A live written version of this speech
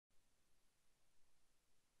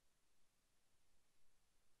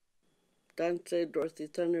Dante Dorothy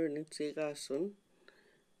Thunder nccie.ca.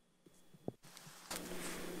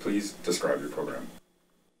 Please describe your program.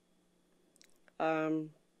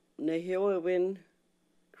 Nehewawin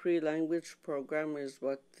Cree language program is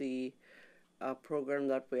what the program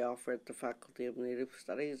that we offer at the Faculty of Native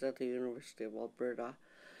Studies at the University of Alberta.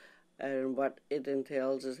 And what it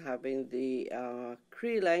entails is having the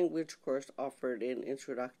Cree language course offered in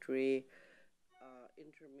introductory,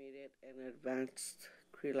 intermediate, and advanced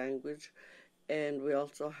Cree language. And we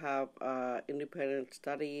also have independent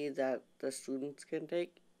study that the students can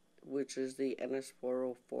take, which is the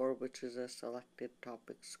NS404, which is a selected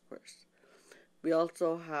topics course. We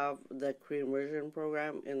also have the Cree immersion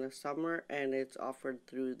program in the summer, and it's offered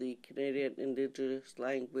through the Canadian Indigenous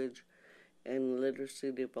Language and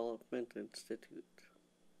Literacy Development Institute.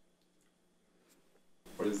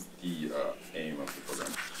 What is the aim of the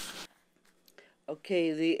program?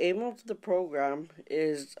 Okay, the aim of the program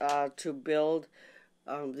is to build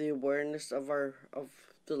the awareness of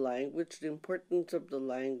the language, the importance of the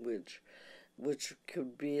language, which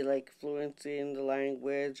could be like fluency in the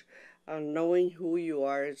language, knowing who you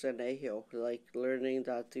are as an Neheo, like learning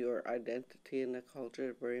that your identity and the culture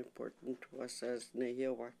is very important to us as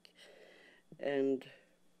Nehewak, and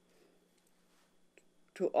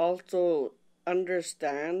to also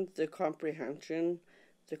understand the comprehension,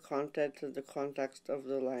 the content and the context of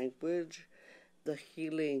the language, the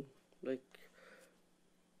healing. Like,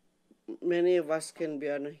 many of us can be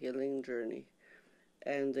on a healing journey,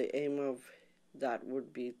 and the aim of that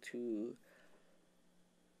would be to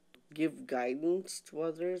give guidance to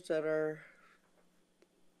others that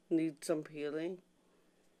need some healing,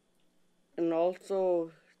 and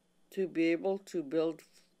also to be able to build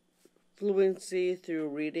fluency through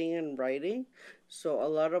reading and writing. So a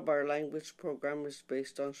lot of our language program is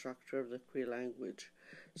based on structure of the Cree language.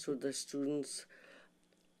 So the students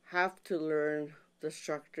have to learn the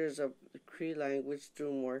structures of the Cree language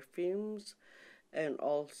through morphemes and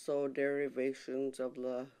also derivations of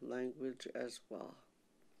the language as well.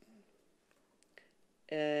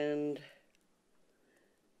 And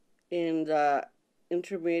in the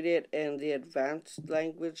intermediate and the advanced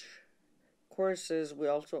language courses, we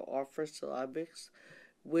also offer syllabics,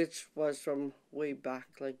 which was from way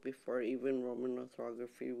back, like before even Roman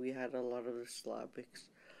orthography. We had a lot of the syllabics,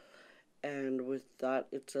 and with that,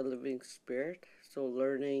 it's a living spirit. So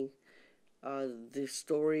learning the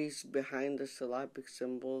stories behind the syllabic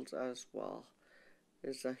symbols as well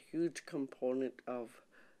is a huge component of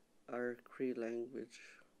our Cree language.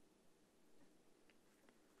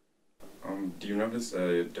 Do you notice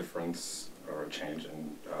a difference or a change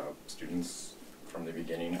in students from the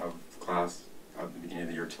beginning of class, at the beginning of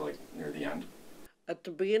the year to like near the end? At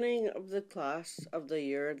the beginning of the class of the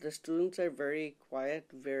year, the students are very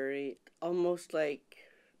quiet, very almost like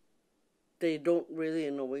they don't really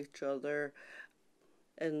know each other.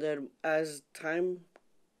 And then as time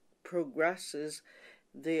progresses,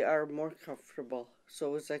 they are more comfortable.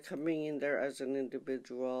 So it's like coming in there as an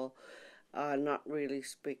individual, not really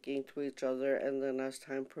speaking to each other, and then as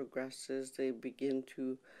time progresses, they begin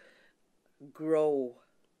to grow,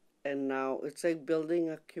 and now it's like building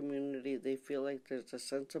a community. They feel like there's a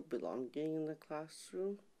sense of belonging in the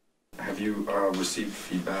classroom. Have you received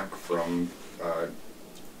feedback from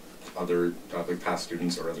other past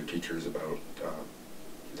students or other teachers about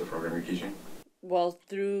the program you're teaching? Well,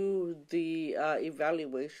 through the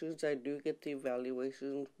evaluations, I do get the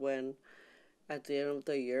evaluations when at the end of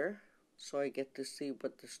the year. So I get to see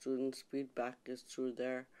what the students' feedback is through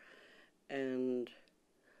there. And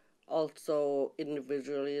also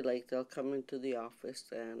individually, like they'll come into the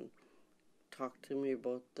office and talk to me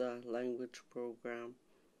about the language program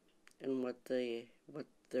and what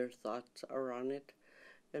their thoughts are on it.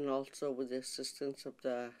 And also with the assistance of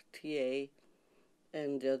the TA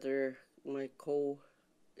and the other, my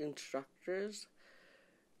co-instructors,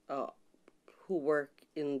 who work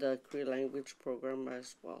in the Cree language program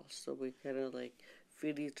as well. So we kind of like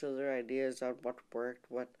feed each other ideas on what worked,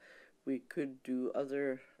 what we could do,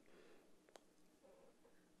 other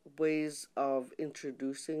ways of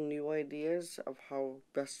introducing new ideas of how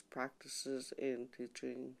best practices in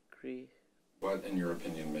teaching Cree. What, in your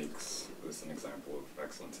opinion, makes this an example of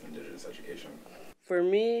excellence in Indigenous education? For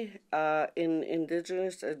me, in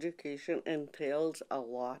Indigenous education entails a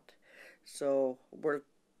lot. So we're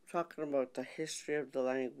talking about the history of the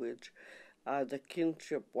language, the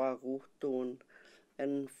kinship wagutun,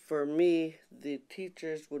 and for me, the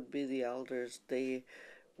teachers would be the elders. They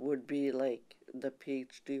would be like the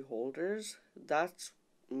PhD holders. That's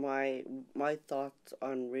my thoughts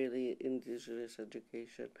on really Indigenous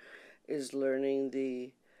education, is learning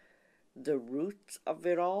the roots of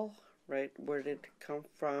it all, right? Where did it come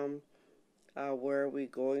from? Where are we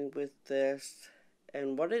going with this?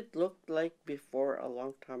 And what it looked like before a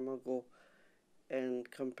long time ago, and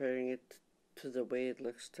comparing it to the way it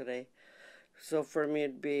looks today. So for me,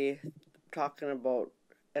 it'd be talking about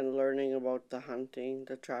and learning about the hunting,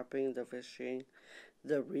 the trapping, the fishing,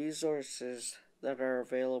 the resources that are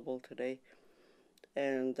available today,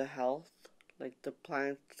 and the health, like the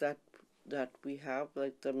plants that we have,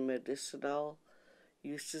 like the medicinal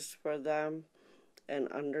uses for them, and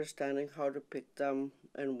understanding how to pick them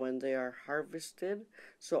and when they are harvested.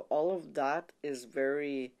 So all of that is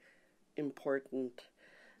very important.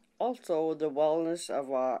 Also, the wellness of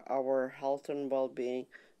our health and well-being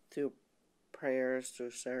through prayers,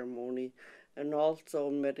 through ceremony, and also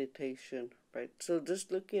meditation, right? So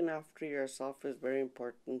just looking after yourself is very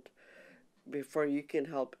important before you can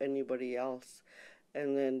help anybody else.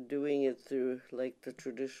 And then doing it through like the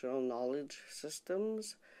traditional knowledge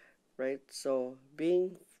systems, right? So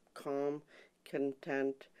being calm,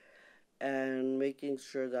 content, and making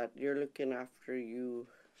sure that you're looking after you,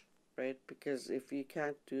 right? Because if you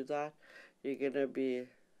can't do that, you're gonna be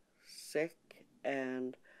sick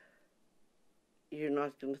and you're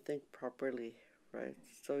not gonna think properly, right?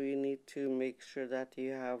 So you need to make sure that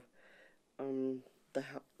you have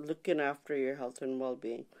looking after your health and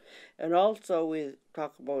well-being. And also we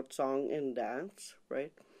talk about song and dance,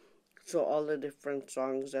 right? So all the different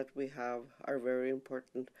songs that we have are very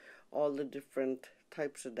important. All the different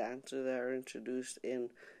types of dances that are introduced in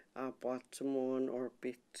Batsamon or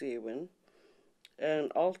Bitsiwin.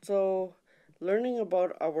 And also learning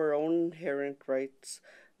about our own inherent rights,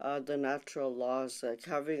 the natural laws, like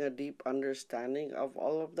having a deep understanding of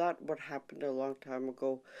all of that, what happened a long time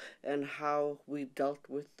ago, and how we dealt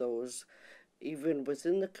with those, even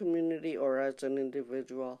within the community or as an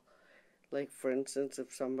individual. Like, for instance,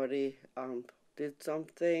 if somebody did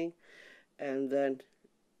something and then,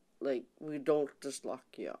 like, we don't just lock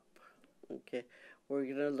you up, okay? We're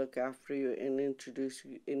going to look after you and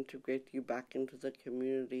integrate you back into the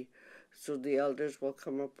community. So the elders will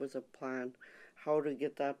come up with a plan how to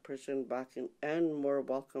get that person back in and more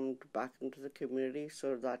welcomed back into the community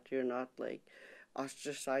so that you're not, like,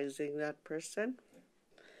 ostracizing that person.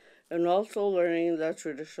 And also learning the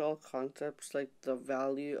traditional concepts like the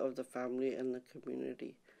value of the family and the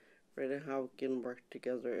community, right? And how it can work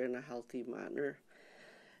together in a healthy manner.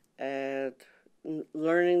 And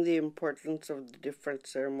learning the importance of the different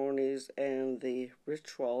ceremonies and the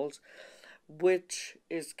rituals, which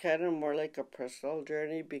is kind of more like a personal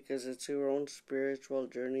journey because it's your own spiritual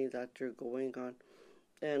journey that you're going on.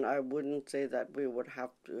 And I wouldn't say that we would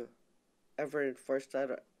have to ever enforce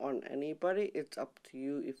that on anybody. It's up to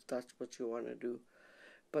you if that's what you want to do.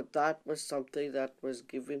 But that was something that was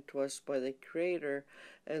given to us by the Creator,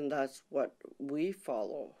 and that's what we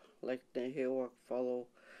follow. Like Nehewak follow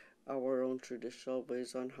our own traditional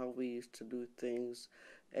ways on how we used to do things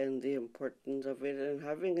and the importance of it, and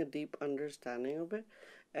having a deep understanding of it,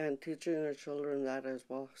 and teaching our children that as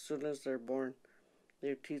well. As soon as they're born,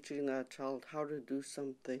 they're teaching that child how to do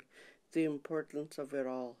something, the importance of it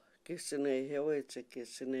all.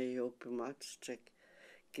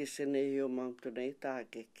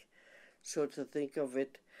 So to think of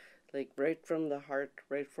it like right from the heart,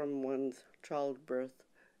 right from one's childbirth,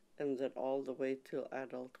 and then all the way till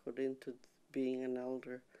adulthood into being an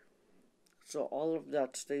elder. So all of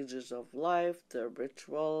that stages of life, the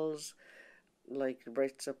rituals, like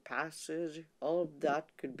rites of passage, all of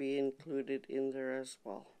that could be included in there as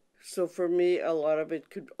well. So for me, a lot of it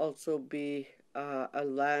could also be a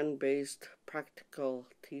land-based practical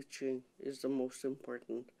teaching is the most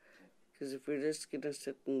important. Because if you're just going to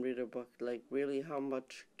sit and read a book, like really how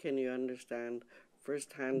much can you understand?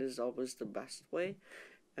 Firsthand is always the best way.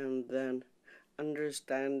 And then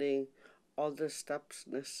understanding all the steps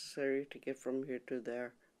necessary to get from here to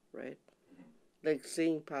there, right? Like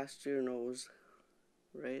seeing past your nose,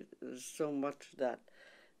 right? There's so much that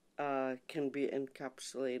can be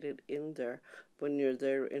encapsulated in there when you're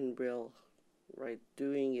there in real, right?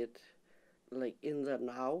 Doing it like in the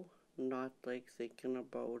now, not like thinking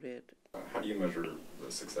about it. How do you measure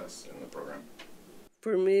the success in the program?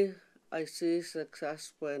 For me, I see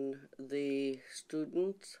success when the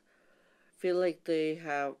students feel like they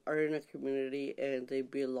are in a community and they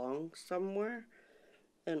belong somewhere,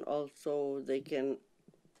 and also they can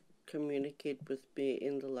communicate with me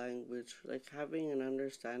in the language, like having an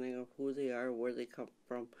understanding of who they are, where they come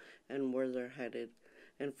from, and where they're headed,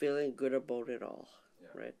 and feeling good about it all,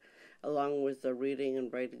 right? Along with the reading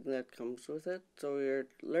and writing that comes with it. So you're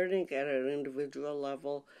learning at an individual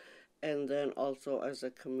level, and then also as a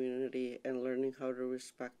community, and learning how to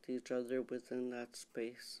respect each other within that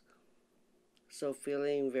space. So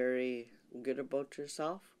feeling very good about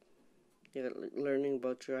yourself, learning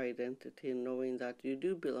about your identity and knowing that you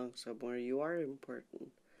do belong somewhere, you are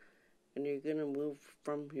important, and you're going to move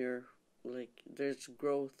from here. Like, there's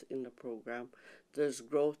growth in the program, there's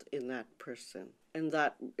growth in that person, and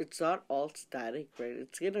that it's not all static, right?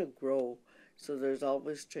 It's going to grow. So there's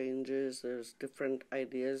always changes, there's different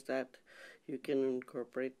ideas that you can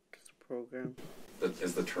incorporate to the program.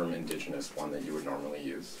 Is the term Indigenous one that you would normally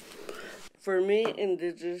use? For me,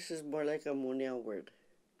 Indigenous is more like a Munia word.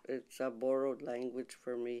 It's a borrowed language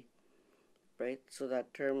for me, right? So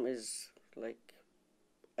that term is like,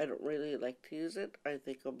 I don't really like to use it. I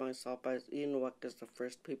think of myself as Inuak, as the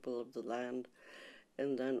first people of the land,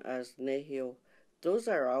 and then as Nehio. Those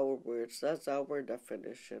are our words, that's our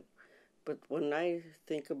definition. But when I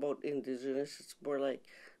think about Indigenous, it's more like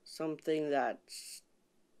something that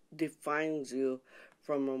defines you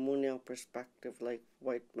from a Munia perspective, like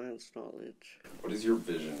white man's knowledge. What is your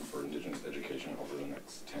vision for Indigenous education over the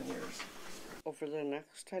next 10 years? Over the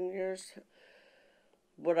next 10 years,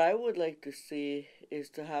 what I would like to see is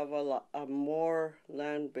to have a more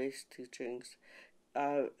land-based teachings,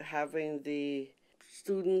 having the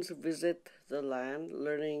students visit the land,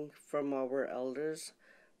 learning from our elders.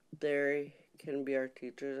 They can be our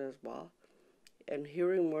teachers as well, and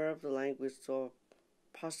hearing more of the language. So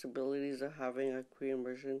possibilities of having a Cree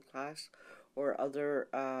immersion class or other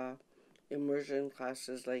immersion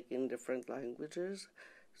classes like in different languages.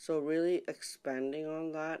 So really expanding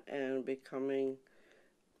on that and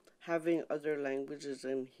having other languages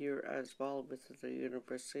in here as well with the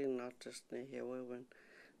university, not just Nehewawin,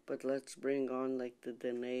 but let's bring on like the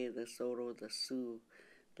Dene, the Soto, the Sioux.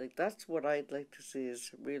 Like, that's what I'd like to see,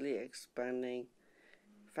 is really expanding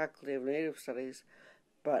Faculty of Native Studies.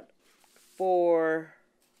 But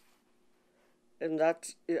and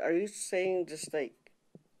that's, are you saying just like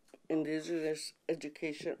Indigenous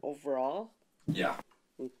education overall? Yeah.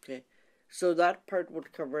 Okay. So that part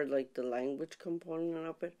would cover like the language component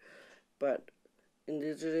of it, but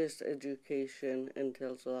Indigenous education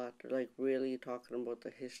entails a lot, like really talking about the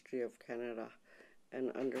history of Canada and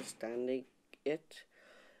understanding it,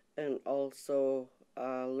 and also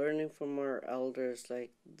learning from our elders,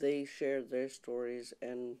 like they share their stories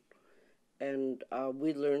and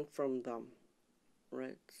we learn from them,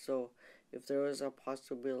 right? So if there was a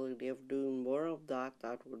possibility of doing more of that,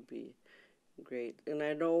 that would be great. And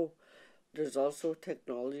I know there's also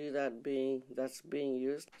technology that's being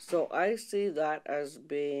used. So I see that as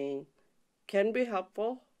can be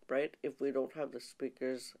helpful, right? If we don't have the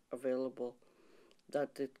speakers available,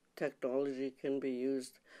 that the technology can be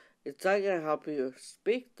used. It's not gonna help you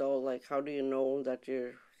speak though. Like, how do you know that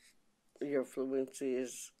your fluency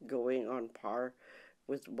is going on par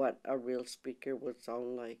with what a real speaker would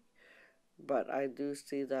sound like? But I do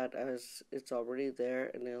see that as it's already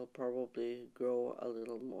there, and it'll probably grow a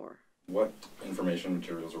little more. What information,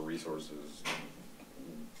 materials, or resources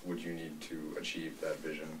would you need to achieve that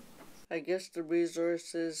vision? I guess the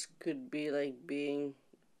resources could be like being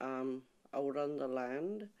out on the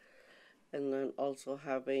land, and then also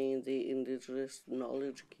having the Indigenous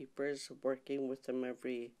knowledge keepers, working with them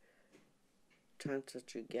every chance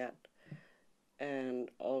that you get, and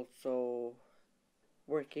also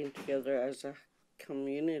working together as a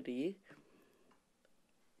community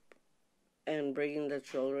and bringing the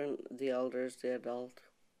children, the elders, the adult.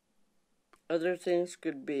 Other things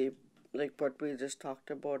could be like what we just talked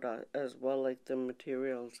about as well, like the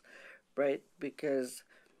materials, right? Because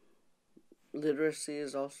literacy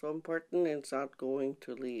is also important, and it's not going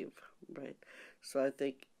to leave, right? So I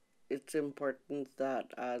think it's important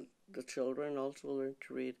that the children also learn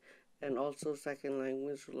to read, and also second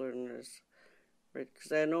language learners, right?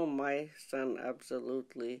 Because I know my son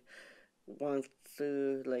absolutely wants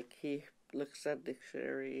to, like, he looks at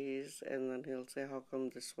dictionaries and then he'll say, how come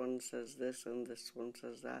this one says this and this one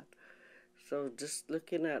says that? So just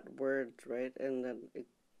looking at words, right? And then it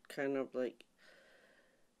kind of like,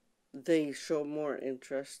 they show more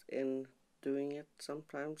interest in doing it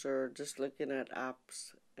sometimes, or just looking at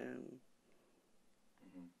apps and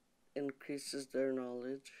increases their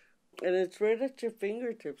knowledge. And it's right at your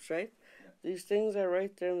fingertips, right? Yeah. These things are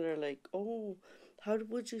right there, and they're like, oh, how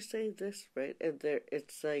would you say this, right? And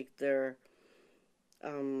it's like they're,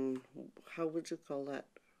 how would you call that?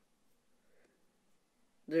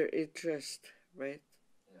 Their interest, right?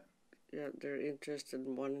 Yeah, they're interested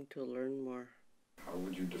in wanting to learn more. How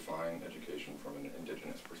would you define education from an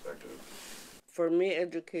Indigenous perspective? For me,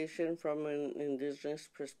 education from an Indigenous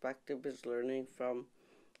perspective is learning from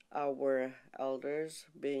our elders,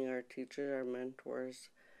 being our teachers, our mentors,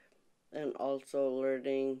 and also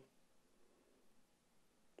learning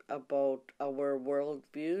about our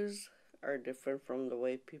worldviews are different from the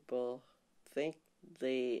way people think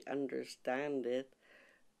they understand it.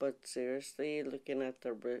 But seriously, looking at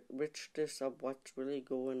the richness of what's really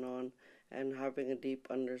going on and having a deep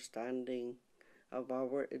understanding of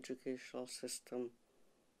our educational system,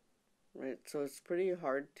 right? So it's pretty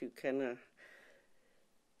hard to kind of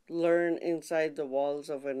learn inside the walls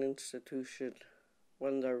of an institution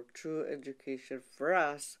when the true education for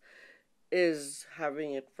us is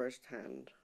having it firsthand.